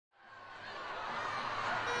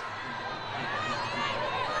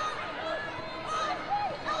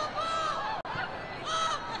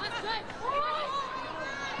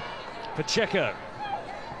Pacheco.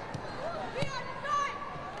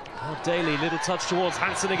 Oh, Daly, little touch towards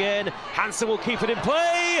Hansen again. Hansen will keep it in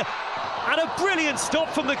play. And a brilliant stop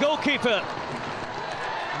from the goalkeeper.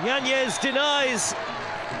 Yanez denies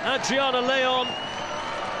Adriana Leon.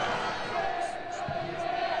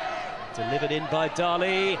 Delivered in by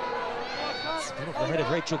Dali. Spin off the head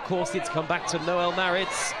of Rachel Corsi. It's come back to Noel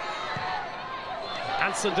Maritz.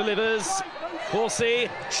 Hansen delivers. Corsi.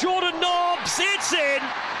 Jordan Nobbs. It's in.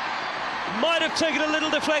 Might have taken a little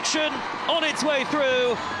deflection on its way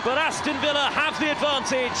through, but Aston Villa have the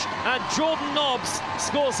advantage, and Jordan Nobbs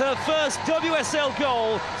scores her first WSL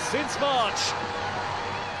goal since March.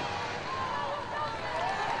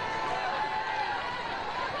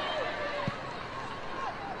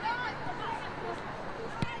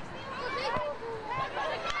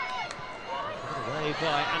 Away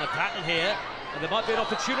by Anna Patton here, and there might be an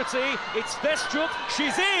opportunity. It's Vestrup,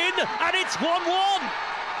 she's in, and it's 1-1.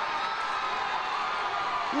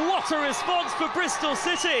 What a response for Bristol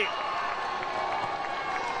City.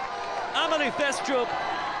 Amelie Thestrup,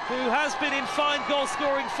 who has been in fine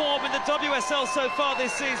goal-scoring form in the WSL so far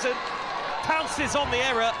this season, pounces on the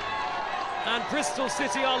error, and Bristol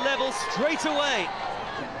City are level straight away.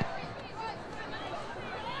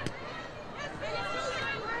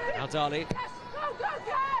 Now Dali.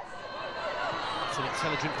 It's an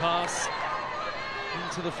intelligent pass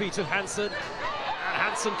into the feet of Hansen.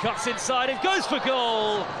 Hansen cuts inside and goes for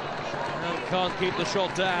goal, and can't keep the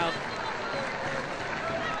shot down.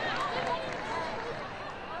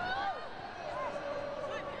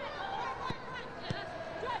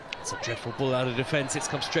 It's a dreadful ball out of defence. It's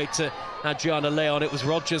come straight to Adriana Leon. It was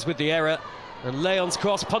Rogers with the error, and Leon's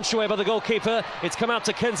cross punched away by the goalkeeper. It's come out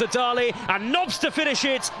to Kenza Dali, and Nobbs to finish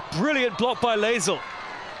it. Brilliant block by Lazel.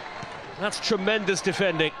 That's tremendous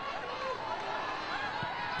defending.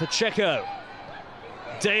 Pacheco.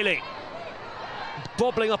 Daly,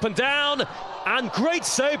 bobbling up and down, and great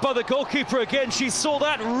save by the goalkeeper again. She saw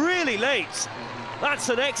that really late. That's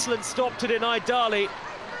an excellent stop to deny Dali.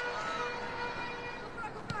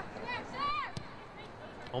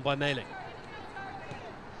 On by Mailing.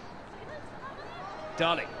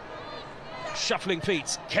 Dali, shuffling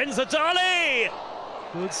feet. Kenza Dali!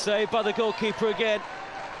 Good save by the goalkeeper again.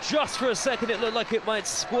 Just for a second it looked like it might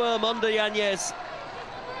squirm under Yanez.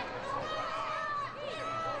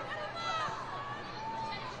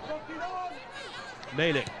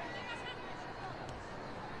 Mailing.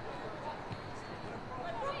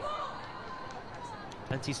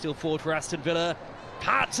 Plenty still forward for Aston Villa.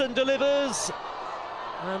 Patton delivers.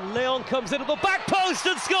 And Leon comes in at the back post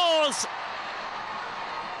and scores!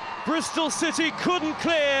 Bristol City couldn't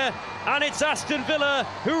clear, and it's Aston Villa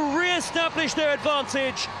who re-establish their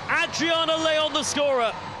advantage. Adriana Leon the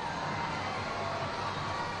scorer.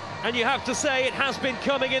 And you have to say it has been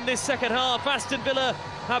coming in this second half. Aston Villa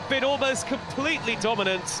have been almost completely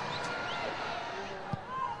dominant.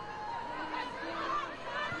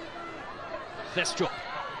 Vestrup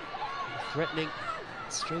threatening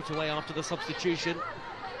straight away after the substitution.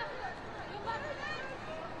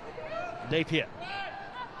 Napier.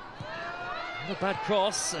 Not a bad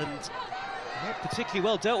cross, and not particularly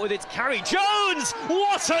well dealt with. It's Carrie Jones!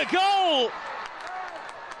 What a goal!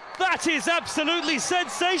 That is absolutely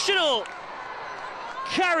sensational!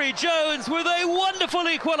 Carrie Jones with a wonderful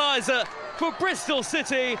equaliser for Bristol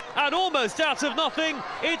City, and almost out of nothing,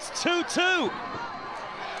 it's 2-2.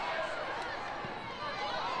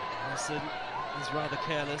 Hansen is rather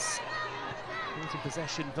careless. Caught in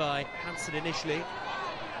possession by Hansen initially.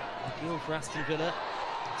 Appeal for Aston Villa.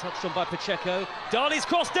 Touched on by Pacheco. Dali's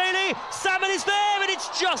cross, Daly! Salmon is there, and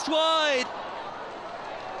it's just wide!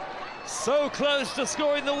 So close to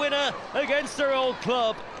scoring the winner against her old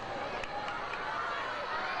club.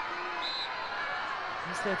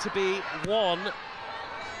 Is there to be one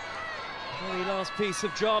very last piece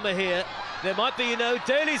of drama here? There might be, you know.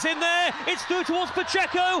 Daly's in there, it's through towards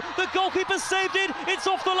Pacheco, the goalkeeper saved it, it's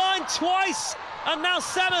off the line twice, and now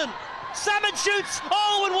Salmon shoots,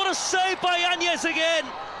 oh, and what a save by Yanez again.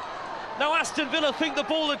 Now Aston Villa think the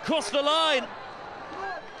ball had crossed the line,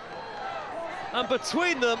 and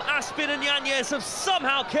between them, Aspin and Yanez have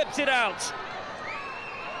somehow kept it out.